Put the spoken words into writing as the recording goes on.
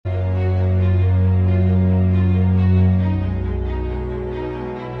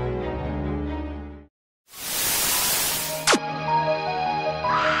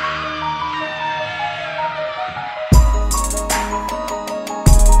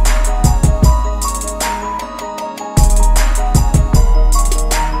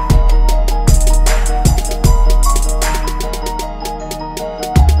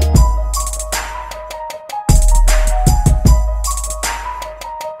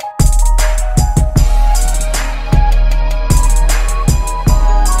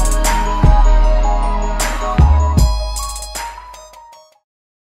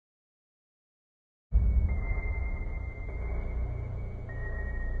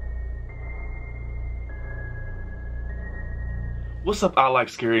What's up, I Like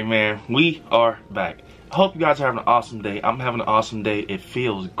Scary, man? We are back. I hope you guys are having an awesome day. I'm having an awesome day. It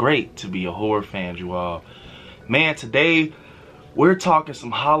feels great to be a horror fan, you all. Man, today we're talking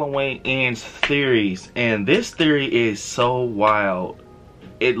some Halloween Ends theories, and this theory is so wild.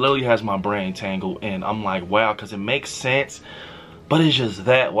 It literally has my brain tangled, and I'm like, wow, because it makes sense, but it's just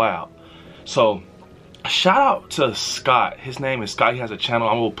that wild. So, shout out to Scott. His name is Scott. He has a channel.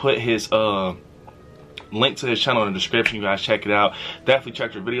 I will put his link to his channel in the description. You guys check it out. Definitely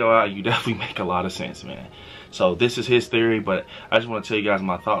check your video out. You definitely make a lot of sense, man. So this is his theory, but I just want to tell you guys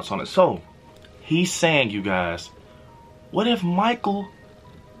my thoughts on it. So he's saying, you guys, what if Michael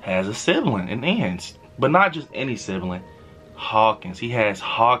has a sibling in Ends? But not just any sibling. Hawkins. He has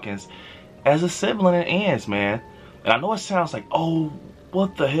Hawkins as a sibling in Ends, man. And I know it sounds like, oh,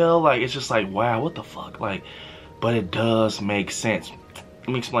 what the hell? Like, it's just like, wow, what the fuck? Like, but it does make sense. Let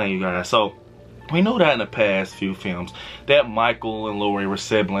me explain, you guys. So we know that in the past few films that Michael and Laurie were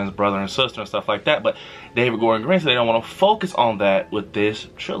siblings, brother and sister and stuff like that, but David Gordon Green said they don't want to focus on that with this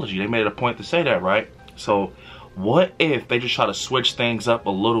trilogy. They made it a point to say that, right? So what if they just try to switch things up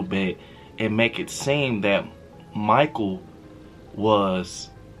a little bit and make it seem that Michael was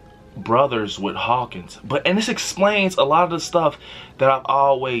brothers with Hawkins? And this explains a lot of the stuff that I've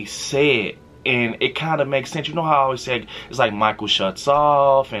always said. And it kind of makes sense. You know how I always say it's like Michael shuts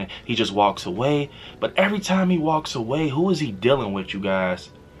off and he just walks away. But every time he walks away, who is he dealing with, you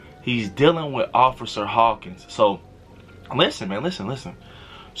guys? He's dealing with Officer Hawkins. So, listen, man, listen.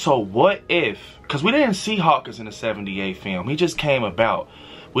 So, what if, because we didn't see Hawkins in the 78 film. He just came about.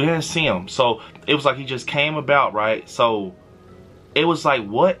 We didn't see him. So, it was like he just came about, right? So, it was like,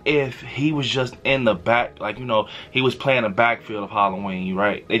 what if he was just in the back, like, you know, he was playing the backfield of Halloween,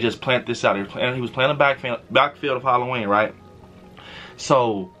 right? They just planted this out. He was playing the backfield of Halloween, right?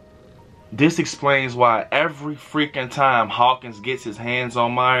 So, this explains why every freaking time Hawkins gets his hands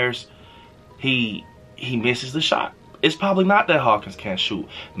on Myers, he misses the shot. It's probably not that Hawkins can't shoot.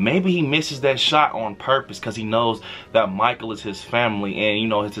 Maybe he misses that shot on purpose because he knows that Michael is his family and, you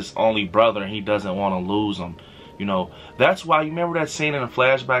know, it's his only brother and he doesn't want to lose him. You know, that's why, you remember that scene in the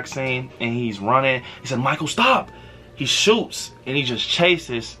flashback scene and he's running, he said, Michael, stop. He shoots and he just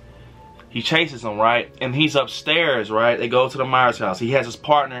chases him, right? And he's upstairs, right? They go to the Myers house. He has his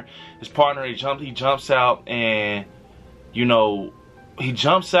partner, he jumps out, and, you know, he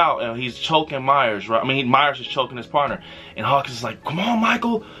jumps out and he's choking Myers, right? I mean, Myers is choking his partner, and Hawkins is like, come on,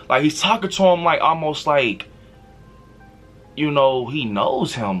 Michael. Like, he's talking to him like, almost like, you know, he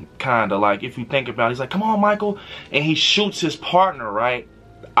knows him, kind of, like, if you think about it. He's like, come on, Michael. And he shoots his partner, right?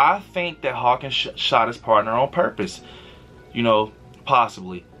 I think that Hawkins shot his partner on purpose, you know,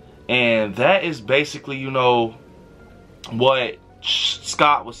 possibly. And that is basically, you know, what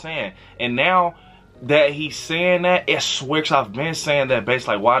Scott was saying. And now that he's saying that, it switched. I've been saying that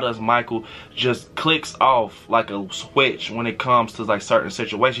basically, like, why does Michael just clicks off like a switch when it comes to like certain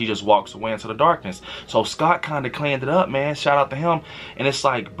situations? He just walks away into the darkness. So Scott kind of cleaned it up, man. Shout out to him. And it's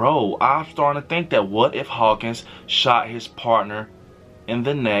like, bro, I'm starting to think that what if Hawkins shot his partner in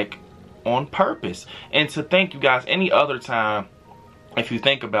the neck on purpose? And to think, you guys, any other time, if you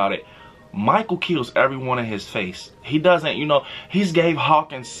think about it, Michael kills everyone in his face. He doesn't, you know, he's gave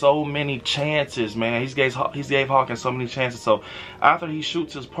Hawkins so many chances, man. He gave Hawkins so many chances. So after he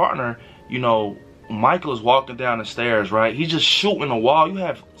shoots his partner, you know, Michael is walking down the stairs, right? He's just shooting the wall. You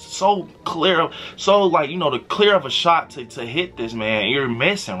have so clear, so like, you know, the clear of a shot to hit this man. You're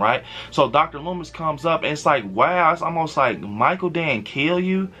missing, right? So Dr. Loomis comes up and it's like, wow, it's almost like Michael didn't kill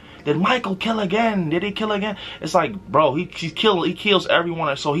you. Did Michael kill again? Did he kill again? It's like, bro, he kills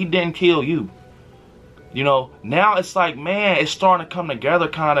everyone, so he didn't kill you. You know, now it's like, man, it's starting to come together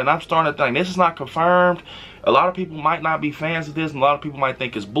kind of, and I'm starting to think this is not confirmed. A lot of people might not be fans of this, and a lot of people might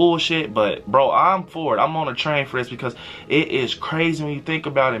think it's bullshit, but bro, I'm for it. I'm on a train for this because it is crazy when you think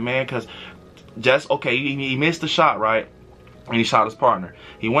about it, man. Because just, okay, he missed the shot, right? And he shot his partner.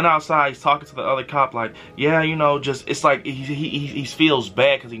 He went outside, he's talking to the other cop like, yeah, you know, just, it's like he feels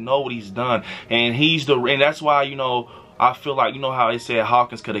bad because he know what he's done. And and that's why, you know, I feel like, you know how they said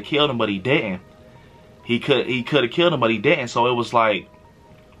Hawkins could have killed him, but he didn't. He could have killed him, but he didn't. So it was like,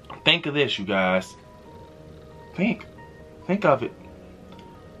 think of this, you guys. Think of it.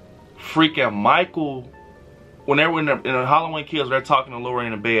 Freaking Michael, when they were in the Halloween Kills, they're talking to Laurie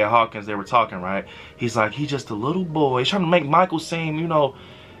in the bed, Hawkins, they were talking, right? He's like, he's just a little boy. He's trying to make Michael seem, you know,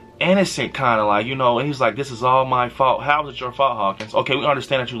 innocent, kind of like, you know, and he's like, this is all my fault. How is it your fault, Hawkins? Okay, we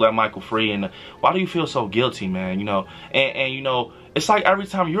understand that you let Michael free, and why do you feel so guilty, man? You know, and you know, it's like every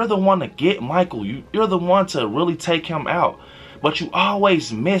time you're the one to get Michael, you're the one to really take him out. but you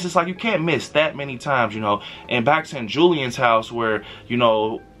always miss. It's like you can't miss that many times, you know. And back to Julian's house where, you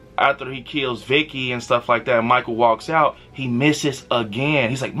know, after he kills Vicky and stuff like that, and Michael walks out, he misses again.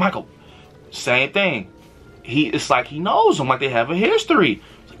 He's like, Michael, same thing. It's like he knows him, like they have a history.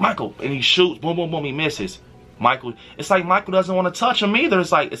 It's like, Michael, and he shoots, boom, boom, boom, he misses. Michael, it's like Michael doesn't want to touch him either.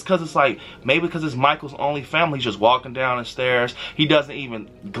 It's like, it's like, maybe because it's Michael's only family. He's just walking down the stairs. He doesn't even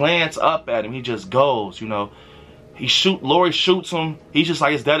glance up at him. He just goes, you know. Laurie shoots him. He's just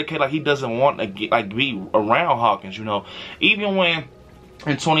like, it's dedicated, like he doesn't want to get, like, be around Hawkins, you know. Even when,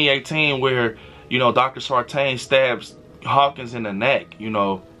 in 2018, where, you know, Dr. Sartain stabs Hawkins in the neck, you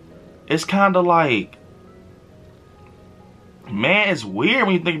know, it's kind of like, man, it's weird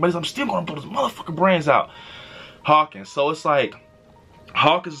when you think about it. I'm still going to blow his motherfucking brains out. Hawkins. So it's like,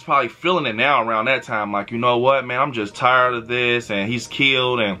 Hawkins is probably feeling it now around that time. Like, you know what, man, I'm just tired of this. And he's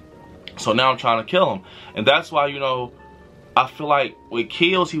killed. And so now I'm trying to kill him. And that's why, you know, I feel like with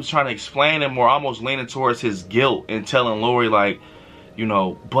Kills, he was trying to explain it more, almost leaning towards his guilt and telling Laurie, like, you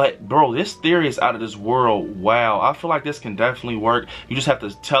know, but bro, this theory is out of this world. Wow, I feel like this can definitely work. You just have to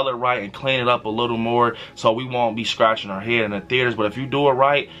tell it right and clean it up a little more so we won't be scratching our head in the theaters. But if you do it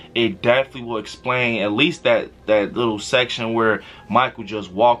right, it definitely will explain at least that little section where Michael just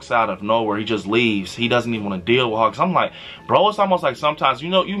walks out of nowhere. He just leaves. He doesn't even want to deal with Hawkins. I'm like, bro, it's almost like sometimes, you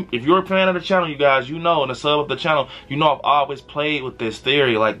know, if you're a fan of the channel, you guys, you know, and a sub of the channel, you know, I've always played with this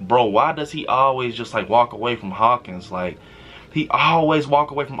theory. Like, bro, why does he always just like walk away from Hawkins? Like, he always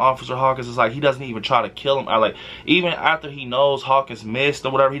walk away from Officer Hawkins. It's like he doesn't even try to kill him. Like, even after he knows Hawkins missed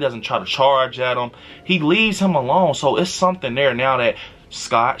or whatever, he doesn't try to charge at him. He leaves him alone. So it's something there now that,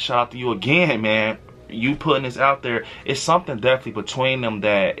 Scott, shout out to you again, man. You putting this out there. It's something definitely between them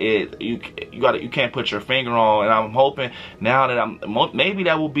that you can't put your finger on. And I'm hoping now that maybe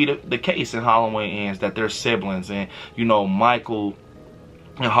that will be the case in Halloween Ends, that they're siblings. And, you know, Michael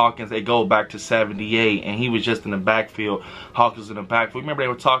and Hawkins, they go back to 78, and he was just in the backfield. Hawkins in the backfield. Remember they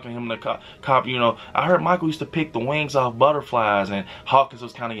were talking to him, the cop, you know, I heard Michael used to pick the wings off butterflies, and Hawkins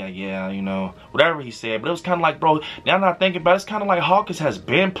was kind of like, yeah, you know, whatever he said. But it was kind of like, bro, now that I think about it, it's kind of like Hawkins has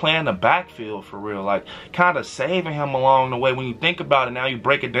been playing the backfield for real, like kind of saving him along the way. When you think about it, now you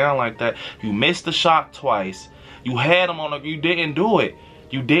break it down like that. You missed the shot twice. You had him on you didn't do it.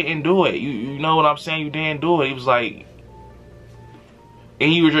 You didn't do it. You know what I'm saying? You didn't do it. He was like,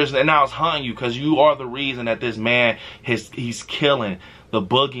 and you were just, and I was hunting you because you are the reason that this man, he's killing the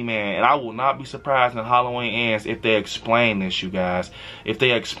boogeyman. And I will not be surprised in Halloween Ends if they explain this, you guys. If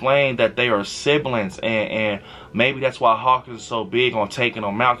they explain that they are siblings, and maybe that's why Hawkins is so big on taking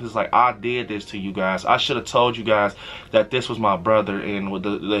them out. Because it's like, I did this to you guys. I should have told you guys that this was my brother, and with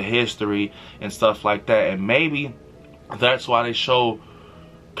the history and stuff like that. And maybe that's why they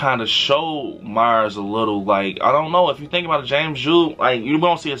kind of show Myers a little, like, I don't know, if you think about it, James Jude, like, you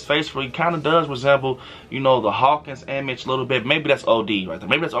don't see his face, but he kind of does resemble, you know, the Hawkins image a little bit. Maybe that's OD right there.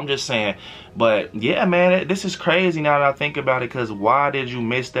 Maybe that's, I'm just saying. But yeah, man, this is crazy now that I think about it, because why did you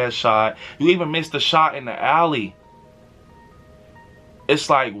miss that shot? You even missed the shot in the alley. It's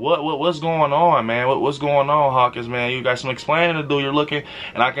like, what's going on, man? What's going on, Hawkins, man? You got some explaining to do. You're looking,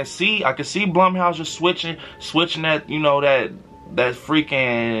 and I can see Blumhouse just switching that, you know, that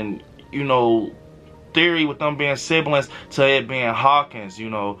freaking, you know, theory with them being siblings to it being Hawkins, you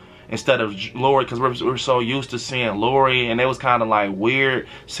know, instead of Laurie, because we're so used to seeing Laurie, and it was kind of like weird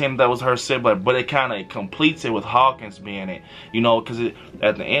seeing that was her sibling, but it kind of completes it with Hawkins being it, you know, because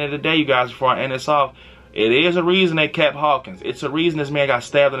at the end of the day, you guys, before I end this off, it is a reason they kept Hawkins. It's a reason this man got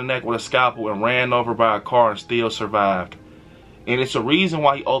stabbed in the neck with a scalpel and ran over by a car and still survived. And it's a reason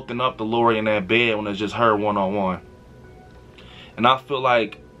why he opened up to Laurie in that bed when it's just her one-on-one. And I feel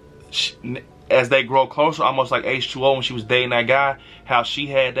like as they grow closer, almost like H2O when she was dating that guy, how she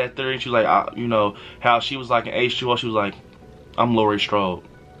had that theory. She was like, you know, how she was like in H2O, she was like, I'm Laurie Strode.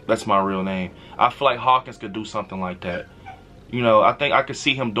 That's my real name. I feel like Hawkins could do something like that. You know, I think I could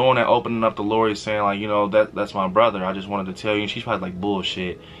see him doing that, opening up to Laurie, saying like, you know, that's my brother. I just wanted to tell you. And she's probably like,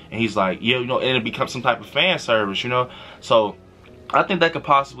 bullshit. And he's like, yeah, you know, and it becomes some type of fan service, you know. So I think that could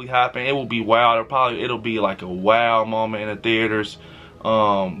possibly happen. It will be wild. It'll be like a wow moment in the theaters.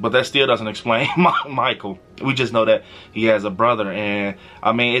 But that still doesn't explain Michael. We just know that he has a brother. And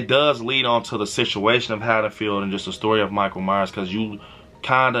I mean, it does lead on to the situation of Haddonfield and just the story of Michael Myers, because you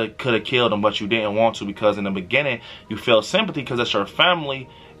kind of could have killed him, but you didn't want to, because in the beginning you felt sympathy because that's your family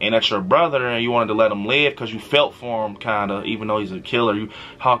and that's your brother, and you wanted to let him live because you felt for him, kind of, even though he's a killer.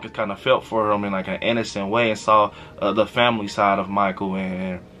 Hawkins kind of felt for him in like an innocent way and saw the family side of Michael.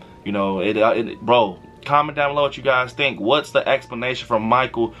 And you know, bro, comment down below what you guys think. What's the explanation for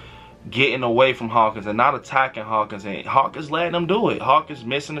Michael getting away from Hawkins and not attacking Hawkins, and Hawkins letting them do it. Hawkins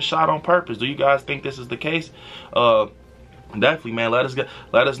missing the shot on purpose. Do you guys think this is the case? Definitely, man. Let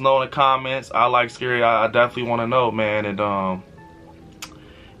us know in the comments. I like scary. I definitely want to know, man. And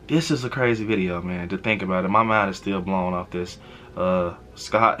this is a crazy video, man. To think about it, my mind is still blown off this.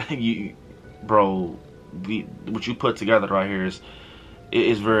 Scott, bro, what you put together right here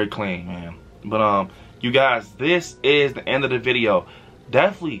is very clean, man. But you guys, this is the end of the video.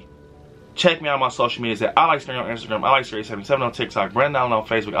 Definitely check me out on my social media. I like Scary on Instagram. I like Scary77 on TikTok. Brandon Allen on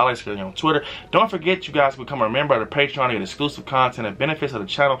Facebook. I like Scary on Twitter. Don't forget, you guys, become a member of the Patreon to get exclusive content and benefits of the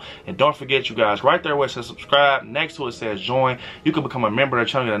channel. And don't forget, you guys, right there where it says subscribe, next to it says join. You can become a member of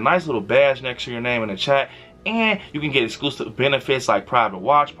the channel, get a nice little badge next to your name in the chat. And you can get exclusive benefits like private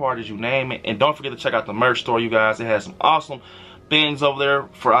watch parties, you name it. And don't forget to check out the merch store, you guys. It has some awesome things over there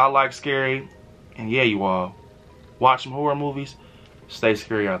for I Like Scary. And yeah, you all, watch some horror movies. Stay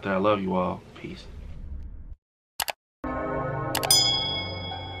scary out there. I love you all. Peace.